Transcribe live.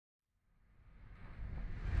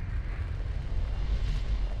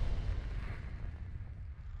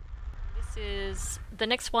The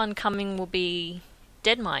next one coming will be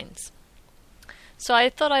Deadmines. So I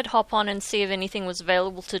thought I'd hop on and see if anything was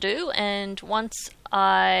available to do, and once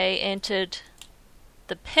I entered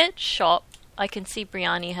the pet shop, I can see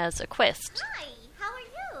Breanni has a quest. Hi, how are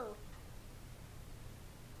you?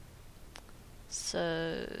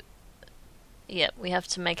 So, yeah, we have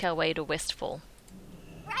to make our way to Westfall.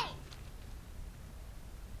 Right.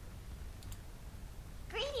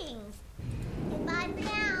 Greetings. Goodbye for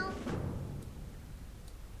now.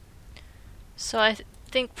 So I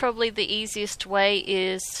think probably the easiest way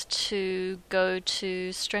is to go to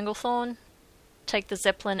Stranglethorn, take the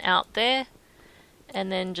Zeppelin out there,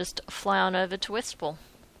 and then just fly on over to Westfall.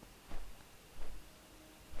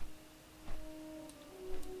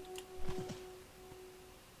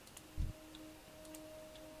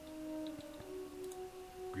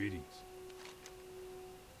 Greetings.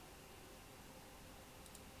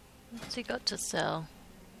 What's he got to sell?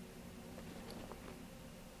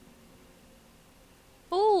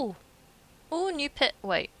 Ooh! Ooh, new pet.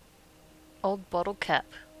 Wait. Old bottle cap.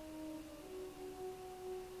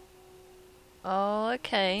 Oh,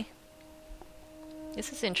 okay.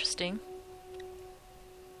 This is interesting.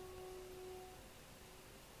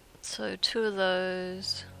 So, 2 of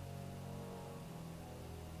those.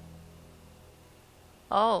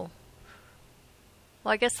 Oh.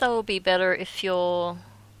 Well, I guess that will be better if you're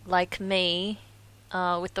like me,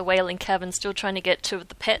 with the Wailing Cavern, still trying to get 2 of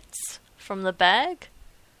the pets from the bag.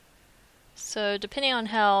 So, depending on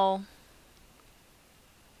how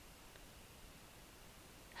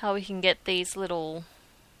we can get these little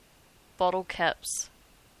bottle caps,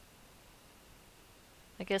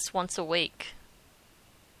 I guess once a week.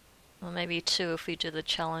 Or maybe 2 if we do the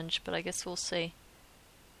challenge, but I guess we'll see.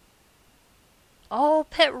 Oh,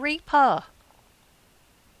 Pet Reaper!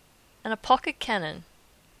 And a pocket cannon.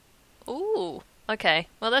 Ooh, okay.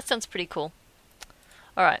 Well, that sounds pretty cool.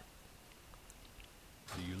 Alright.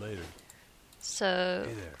 See you later. So,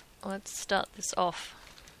 Hey there. let's start this off.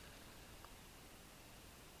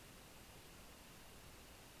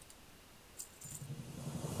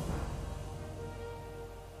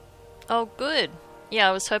 Oh, good. Yeah,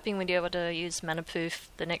 I was hoping we'd be able to use Mana Poof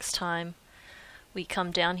the next time we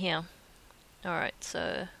come down here. Alright,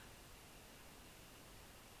 so...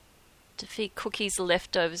 defeat Cookie's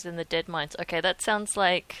leftovers in the Deadmines. Okay, that sounds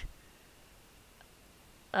like...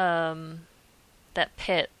 that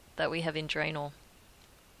pet that we have in Draenor.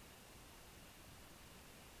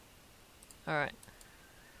 Alright.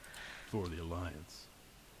 For the Alliance.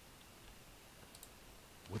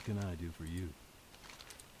 What can I do for you?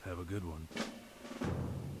 Have a good one.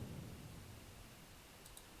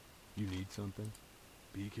 You need something?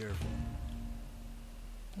 Be careful.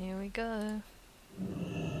 Here we go.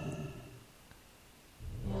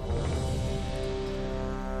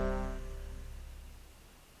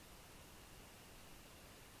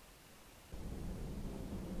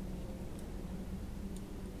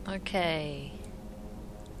 Okay.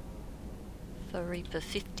 For Reaper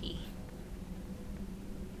 50.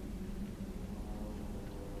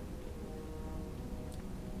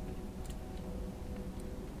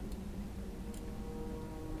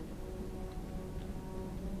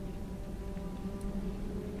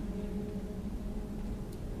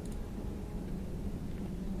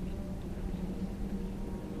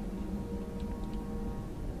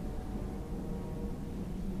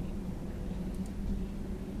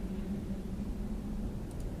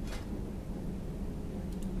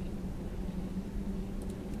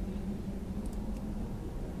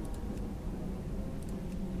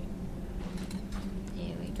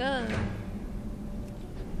 Go.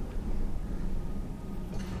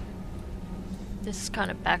 This is kind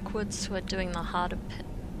of backwards, so we're doing the harder pit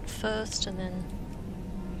first and then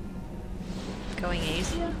going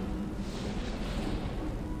easier.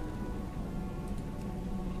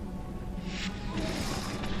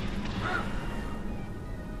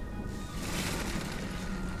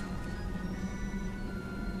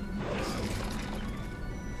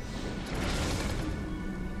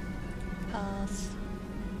 Pass.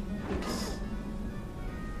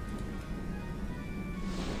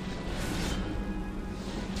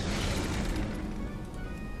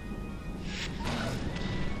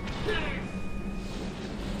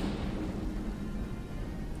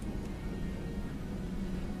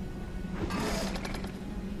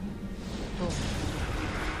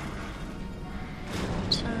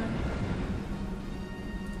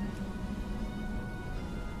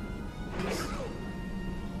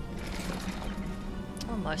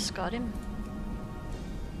 Almost got him.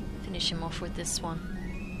 Finish him off with this one.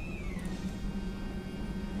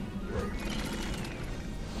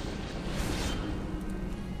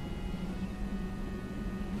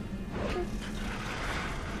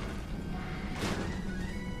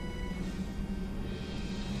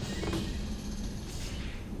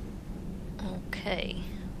 Okay.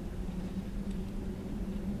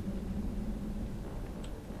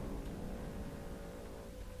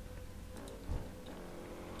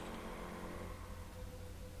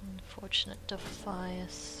 Unfortunate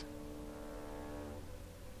defiance.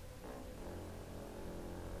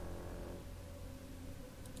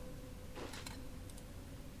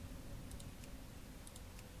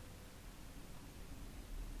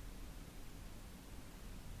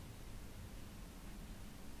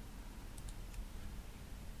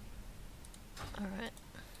 All right.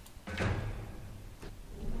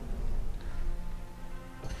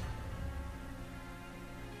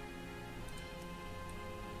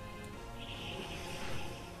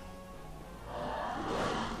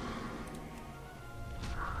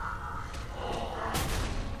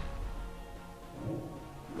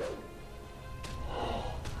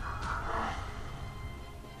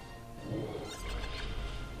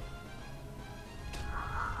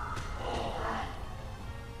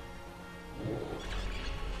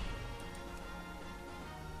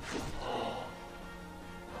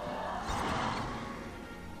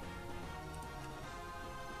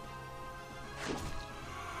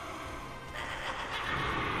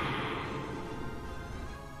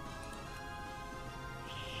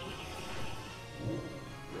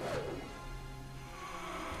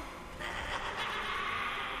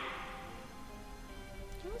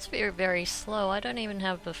 It's very, very slow. I don't even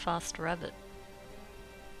have a fast rabbit.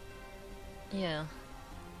 Yeah.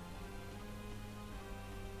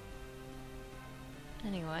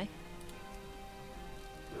 Anyway.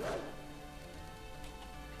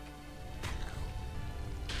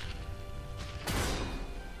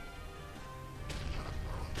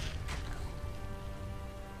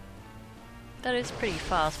 That is pretty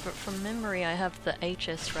fast, but from memory I have the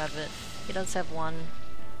HS rabbit. He does have one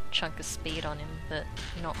chunk of speed on him, but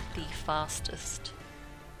not the fastest.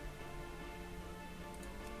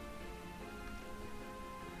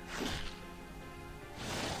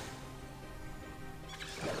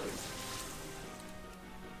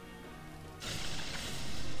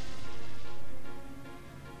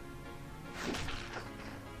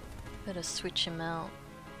 Better switch him out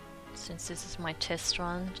since this is my test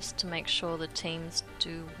run, just to make sure the teams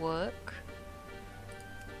do work.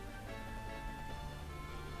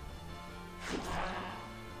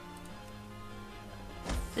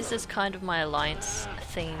 This is kind of my alliance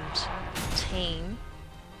themed team.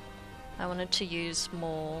 I wanted to use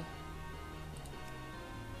more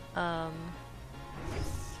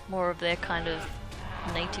of their kind of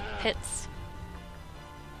native pets.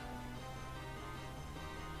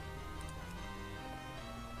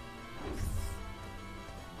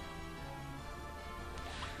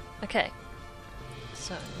 Okay,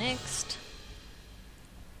 so next.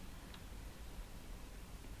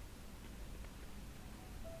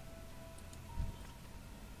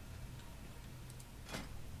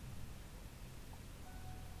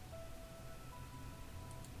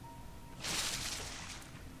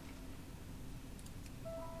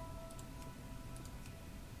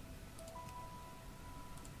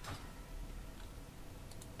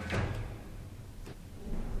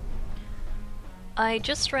 I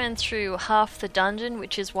just ran through half the dungeon,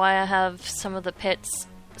 which is why I have some of the pets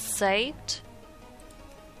saved.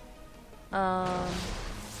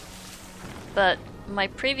 But my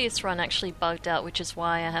previous run actually bugged out, which is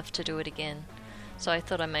why I have to do it again. So I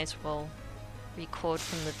thought I may as well record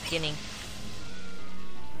from the beginning.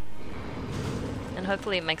 And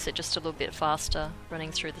hopefully it makes it just a little bit faster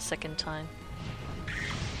running through the second time.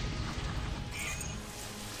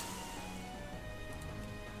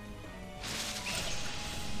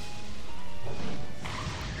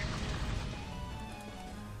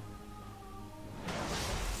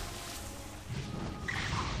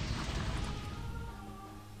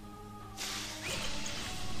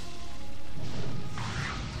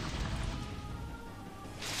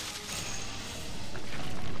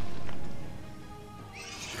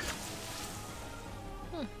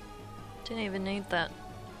 Didn't even need that.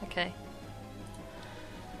 Okay.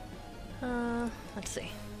 Let's see.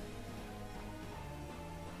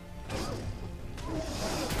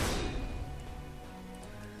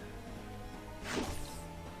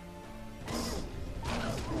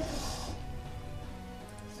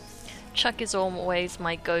 Chuck is always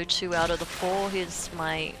my go-to out of the four. He's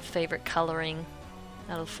my favorite coloring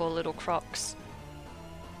out of the four little crocs.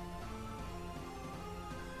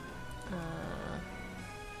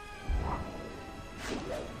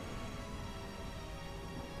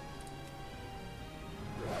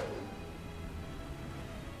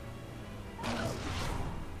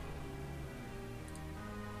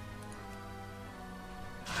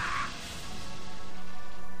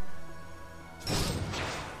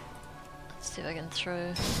 See if I can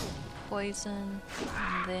throw poison,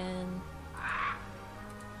 and then...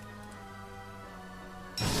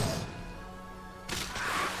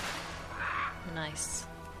 Nice.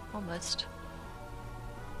 Almost.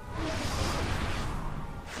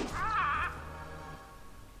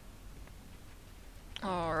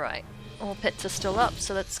 Alright. All pets are still up,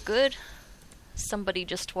 so that's good. Somebody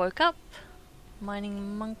just woke up.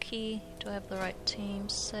 Mining monkey. Do I have the right team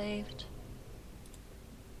saved?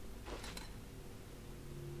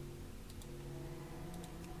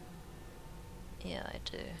 Yeah, I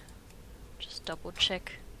do. Just double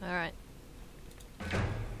check. Alright.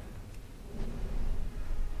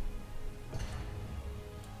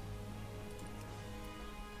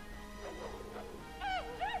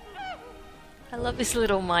 I love this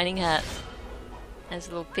little mining hat. As a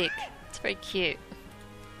little pick. It's very cute.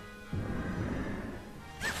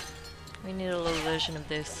 We need a little version of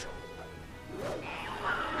this.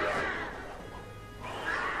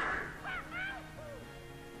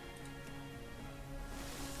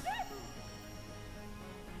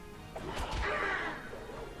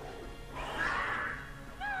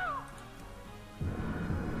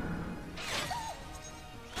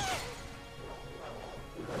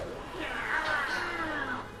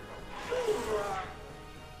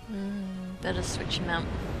 Better switch him out.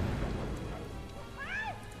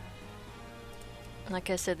 Like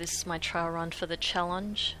I said, this is my trial run for the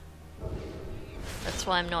challenge. That's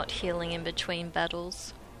why I'm not healing in between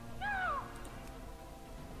battles.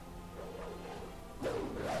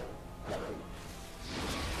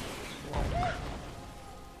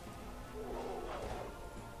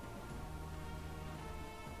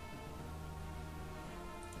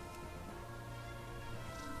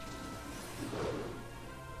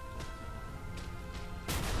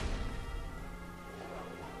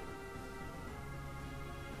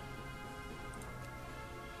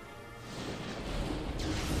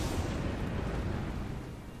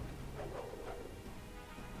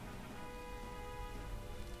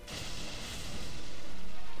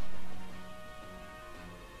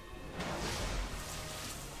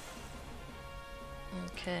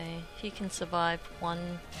 Okay, he can survive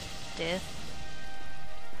one death.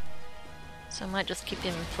 So I might just keep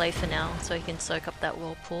him in play for now so he can soak up that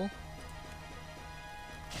whirlpool.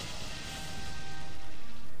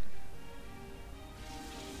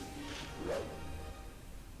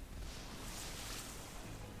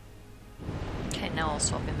 Okay, now I'll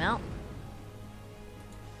swap him out.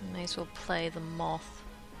 May as well play the moth.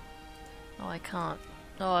 Oh, I can't.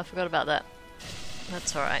 Oh, I forgot about that.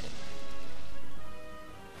 That's alright.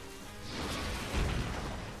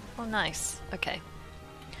 Oh, nice. Okay.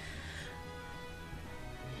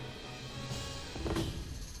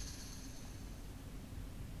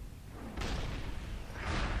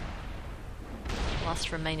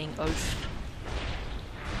 Last remaining oath.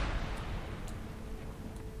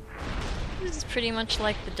 This is pretty much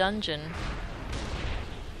like the dungeon.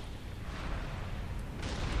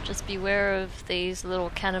 Just beware of these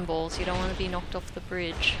little cannonballs. You don't want to be knocked off the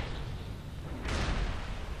bridge.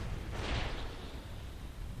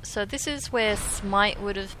 So this is where Smite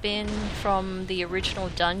would have been from the original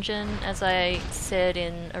dungeon. As I said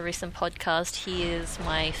in a recent podcast, he is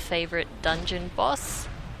my favourite dungeon boss.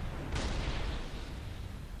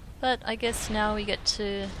 But I guess now we get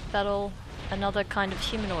to battle another kind of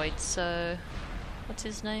humanoid, so... What's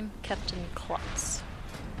his name? Captain Klutz.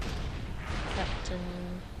 Captain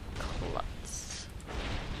Klutz.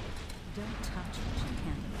 Don't touch what you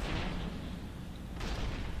can't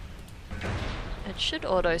afford. It should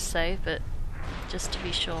auto-save, but just to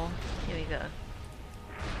be sure, here we go.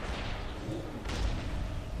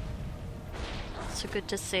 So good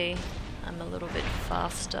to see I'm a little bit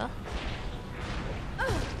faster.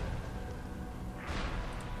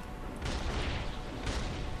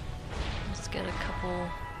 Let's get a couple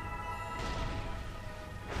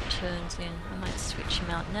turns in. I might switch him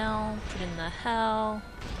out now, put in the howl.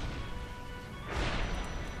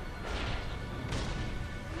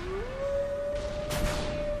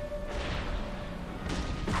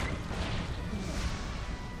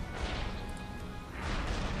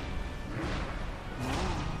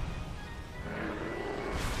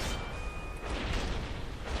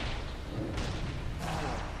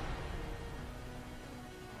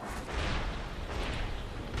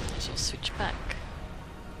 So switch back.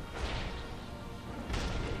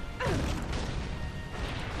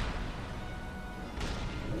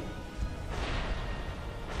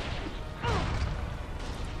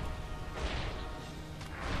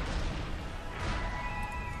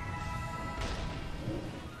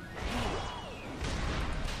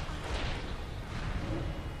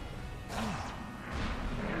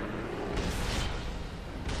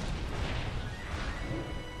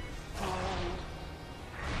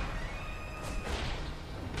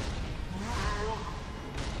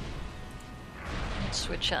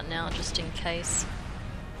 switch out now just in case.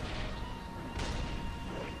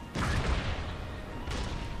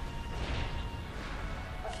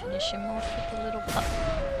 Finish him off with the little pup.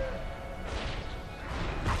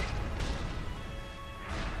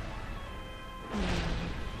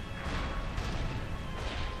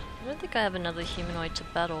 I don't think I have another humanoid to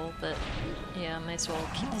battle, but yeah, I may as well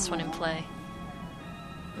keep this one in play.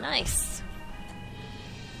 Nice!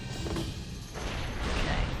 Okay.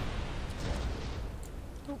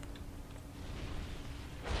 Oop.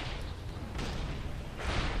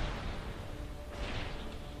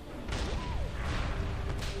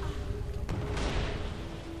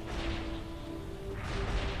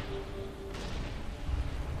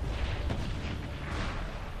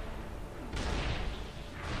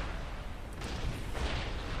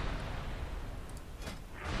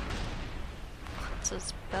 It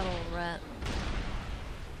says battle rat.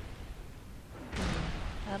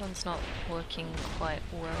 That one's not working quite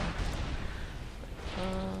well.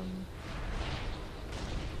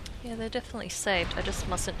 Yeah, they're definitely saved. I just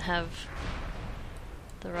mustn't have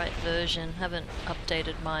the right version. Haven't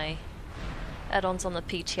updated my add-ons on the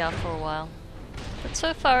PTR for a while. But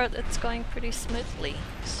so far it's going pretty smoothly,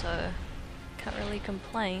 so can't really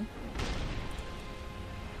complain.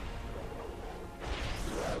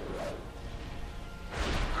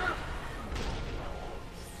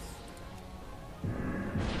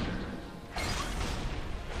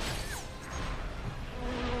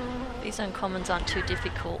 These uncommons aren't too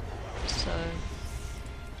difficult, so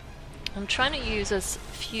I'm trying to use as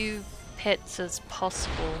few pets as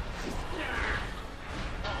possible.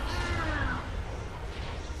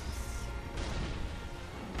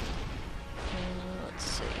 Let's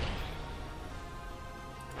see.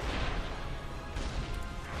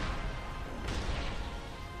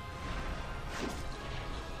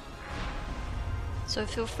 So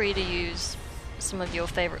feel free to use some of your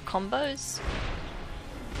favorite combos.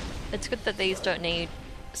 It's good that these don't need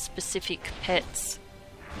specific pets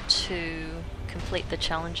to complete the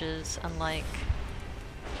challenges, unlike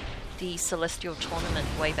the Celestial Tournament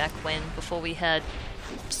way back when, before we had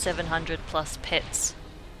 700 plus pets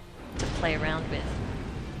to play around with.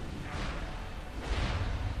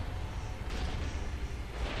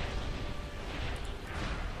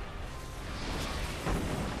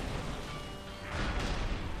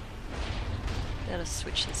 Gotta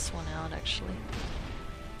switch this one out actually.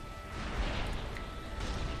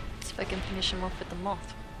 See if I can finish him off with the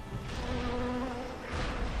moth.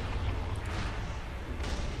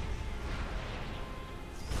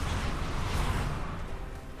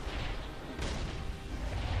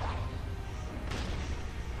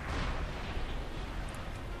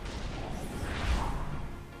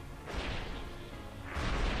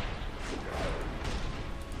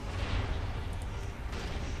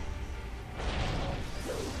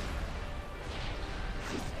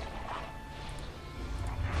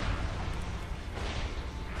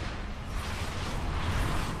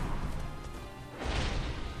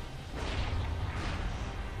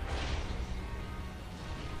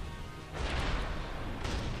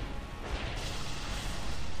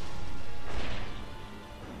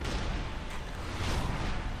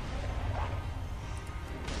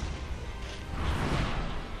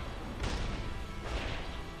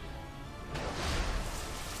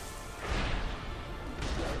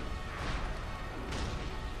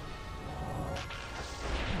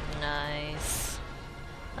 Nice.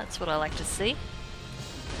 That's what I like to see.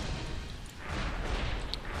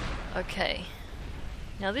 Okay.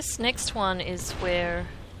 Now this next one is where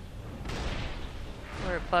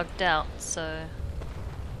it bugged out, so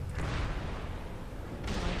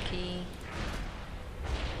monkey.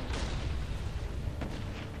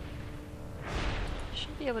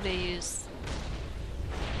 Should be able to use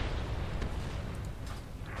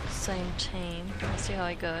same team. Let's see how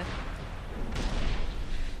I go.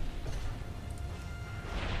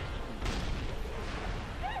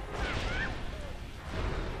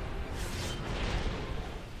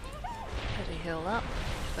 Heal up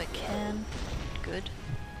if I can. Good.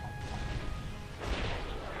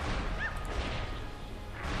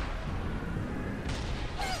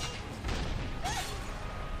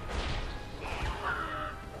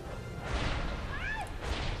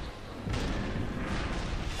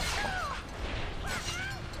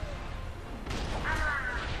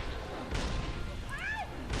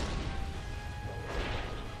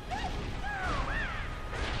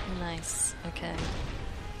 Nice. Okay.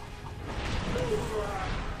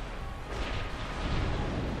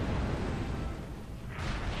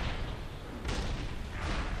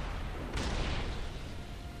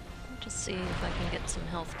 Just see if I can get some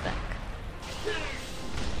health back.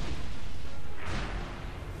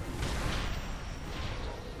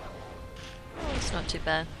 That's not too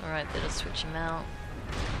bad. Alright, better switch him out.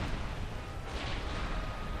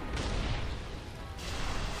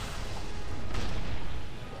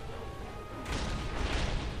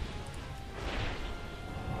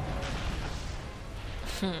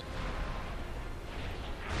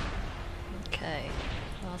 Okay,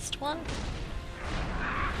 last one.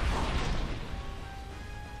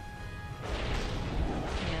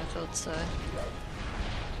 Yeah, I thought so.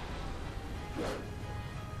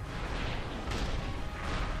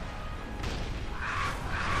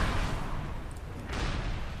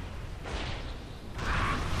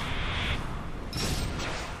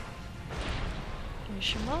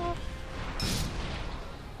 Finish him off.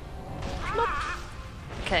 Flop.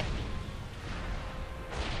 Okay.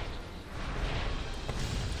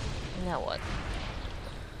 Now what?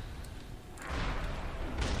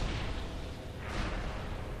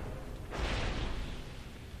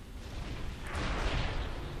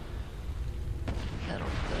 That'll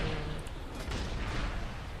go.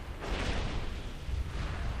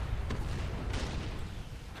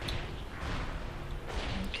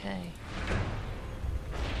 Okay.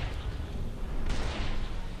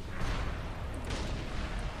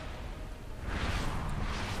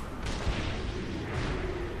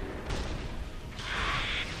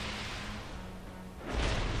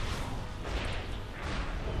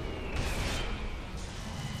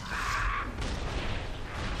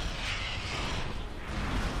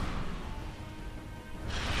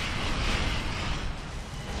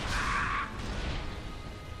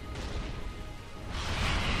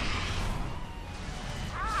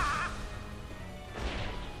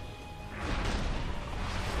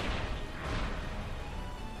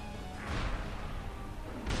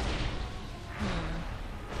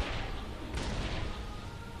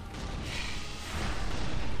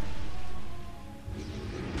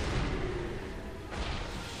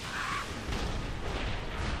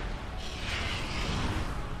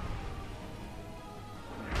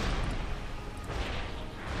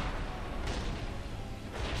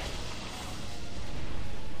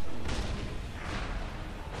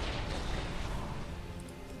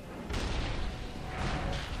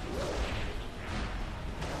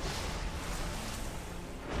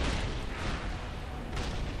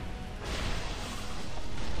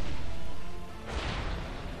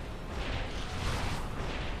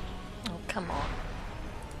 Come on.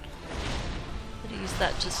 Better use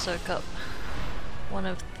that to soak up one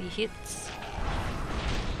of the hits.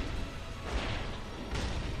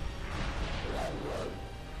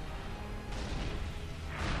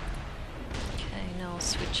 Okay, now I'll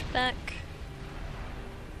switch back.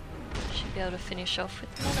 Should be able to finish off with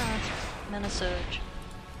mana surge.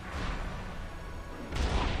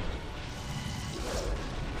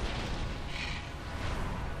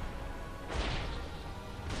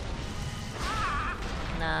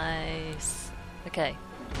 Nice. Okay.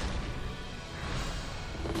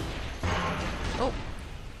 Oh.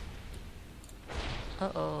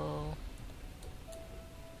 Uh-oh.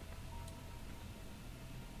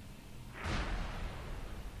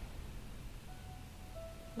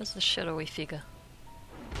 Where's the shadowy figure?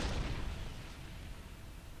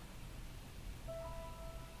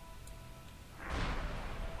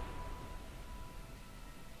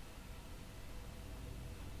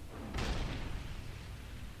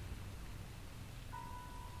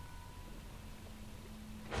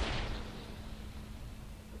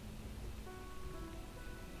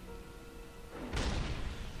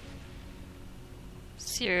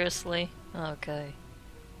 Seriously? Okay.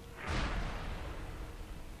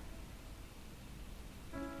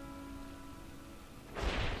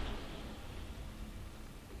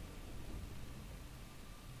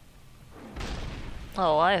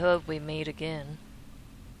 Oh, I hope we meet again.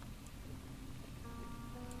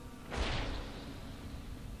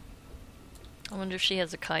 I wonder if she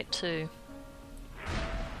has a kite too.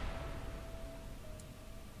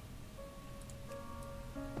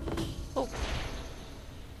 Oh.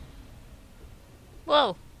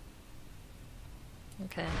 Whoa.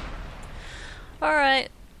 Okay. Alright.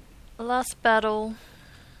 Last battle.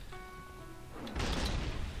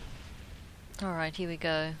 Alright, here we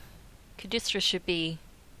go. Kadistra should be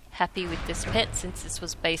happy with this pet since this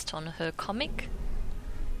was based on her comic.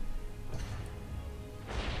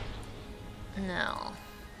 Now.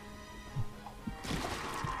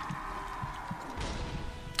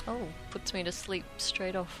 Oh, puts me to sleep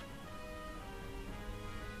straight off.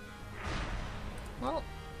 Well.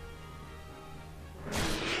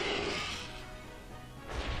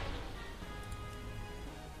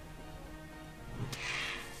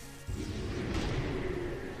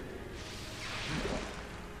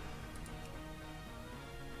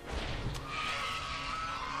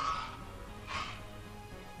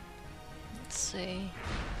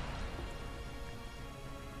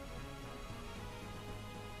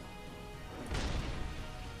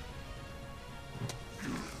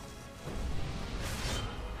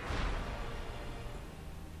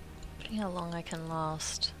 See how long I can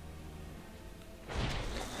last.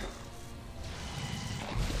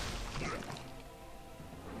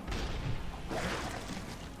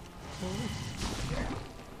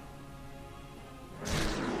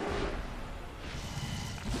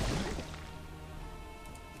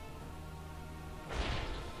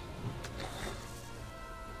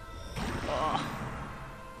 Oh,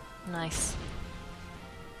 nice.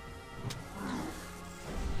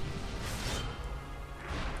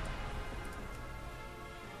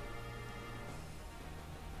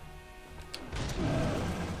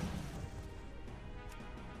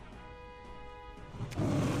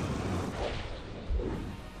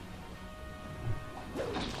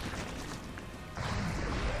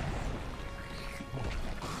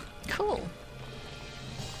 Cool.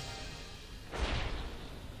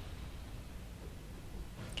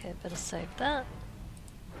 Okay, better save that.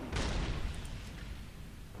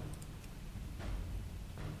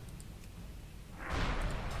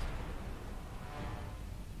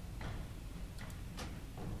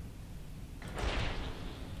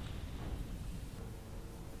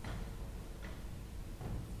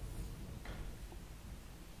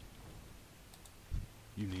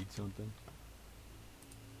 You need something?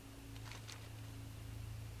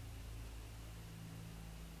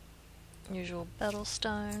 Usual battle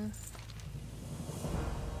stone.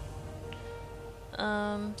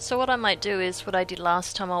 So what I might do is what I did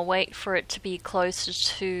last time. I'll wait for it to be closer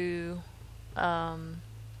to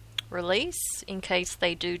release in case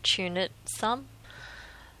they do tune it some,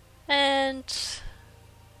 and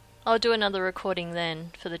I'll do another recording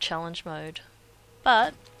then for the challenge mode.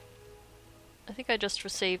 But I think I just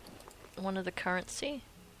received one of the currency,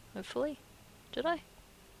 hopefully. Did I?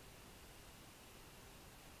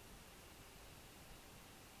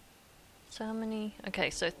 So how many? Okay,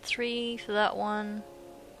 so 3 for that one,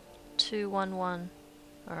 2, 1, 1.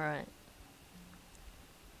 Alright.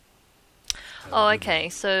 Oh, okay,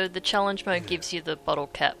 so the challenge mode gives you the bottle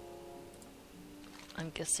cap.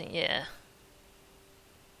 I'm guessing, yeah.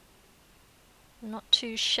 Not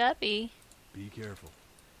too shabby. Be careful.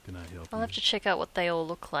 Can I help you? I'll have to check out what they all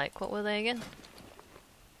look like. What were they again?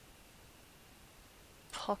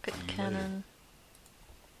 Pocket cannon.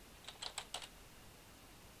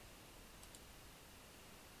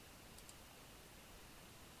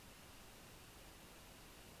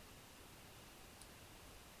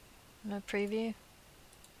 No preview?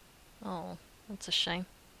 Oh, that's a shame.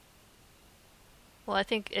 Well, I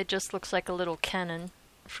think it just looks like a little cannon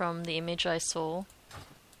from the image I saw.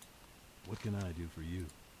 What can I do for you?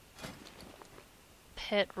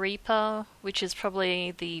 Pet Reaper, which is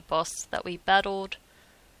probably the boss that we battled.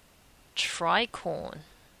 Tricorn.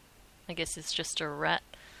 I guess it's just a rat.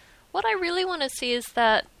 What I really want to see is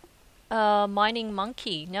that mining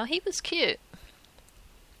monkey. Now, he was cute.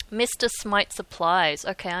 Mr. Smite Supplies.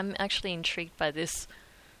 Okay, I'm actually intrigued by this.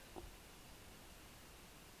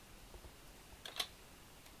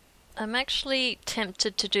 I'm actually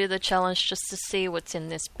tempted to do the challenge just to see what's in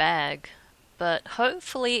this bag. But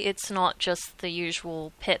hopefully it's not just the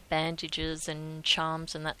usual pet bandages and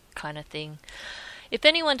charms and that kind of thing. If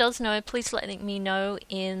anyone does know, please let me know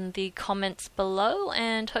in the comments below,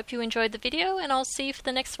 and hope you enjoyed the video, and I'll see you for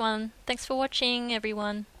the next one. Thanks for watching,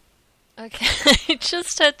 everyone. Okay, I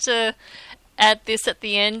just had to add this at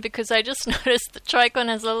the end because I just noticed that Tricorn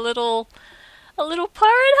has a little pirate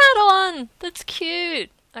hat on. That's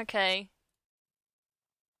cute. Okay.